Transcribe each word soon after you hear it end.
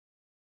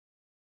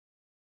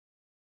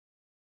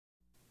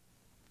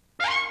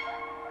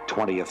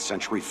20th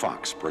Century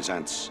Fox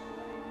presents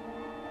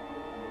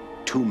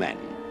two men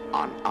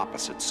on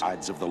opposite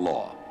sides of the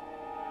law.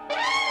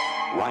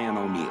 Ryan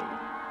O'Neal,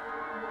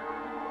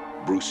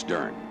 Bruce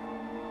Dern,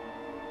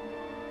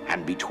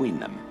 and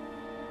between them,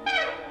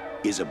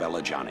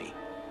 Isabella Johnny.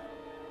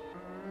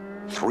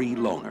 Three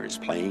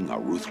loners playing a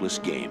ruthless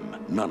game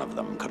none of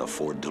them could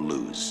afford to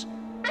lose.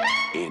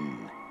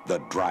 In The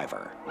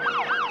Driver.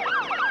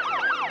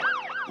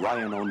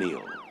 Ryan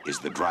O'Neal is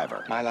the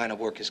driver. My line of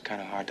work is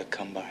kind of hard to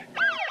come by.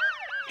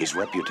 His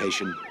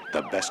reputation,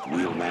 the best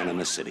wheelman in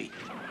the city.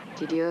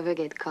 Did you ever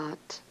get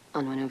caught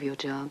on one of your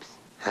jobs?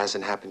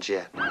 Hasn't happened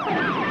yet.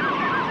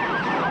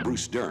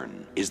 Bruce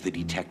Dern is the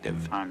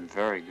detective. I'm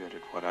very good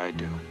at what I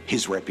do.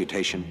 His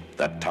reputation,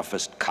 the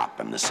toughest cop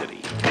in the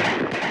city.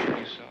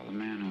 You saw the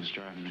man who was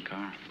driving the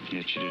car,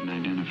 yet you didn't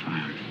identify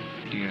him.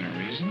 You got a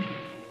reason?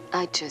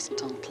 I just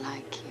don't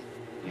like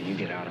you. You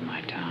get out of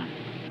my town,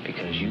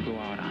 because you go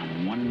out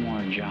on one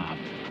more job,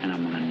 and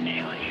I'm gonna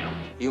nail you.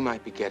 You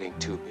might be getting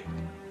too big.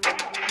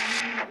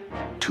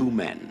 Two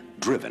men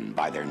driven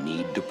by their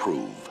need to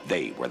prove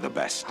they were the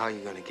best. How are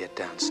you gonna get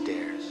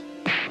downstairs?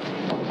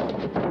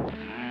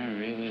 I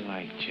really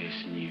like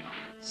chasing you.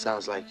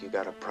 Sounds like you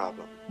got a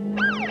problem.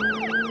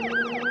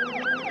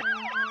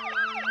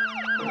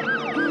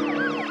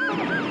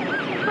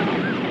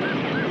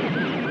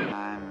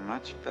 I'm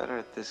much better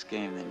at this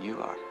game than you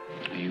are.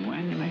 You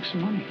win, you make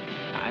some money.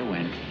 I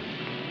win,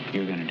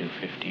 you're gonna do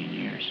 15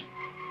 years.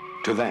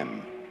 To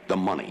them, the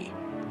money,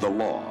 the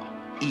law,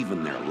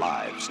 even their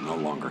lives no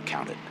longer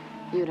counted.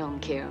 You don't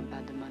care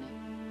about the money.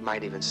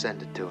 Might even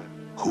send it to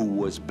him. Who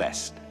was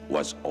best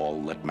was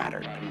all that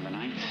mattered. Bottom of the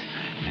ninth,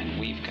 and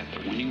we've got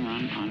the winning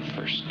run on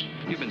first.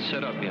 You've been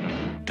set up, you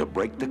know. To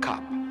break the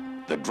cop,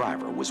 the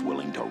driver was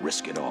willing to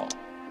risk it all.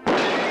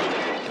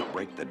 To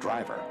break the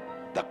driver,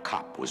 the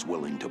cop was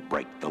willing to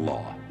break the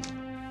law.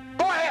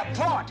 Go ahead,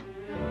 throw it!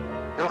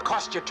 It'll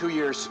cost you 2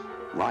 years.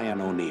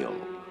 Ryan O'Neal,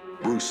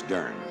 Bruce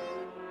Dern,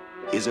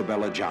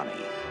 Isabella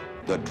Johnny,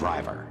 the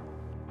driver.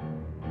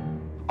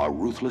 A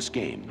ruthless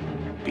game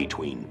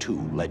between two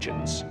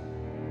legends.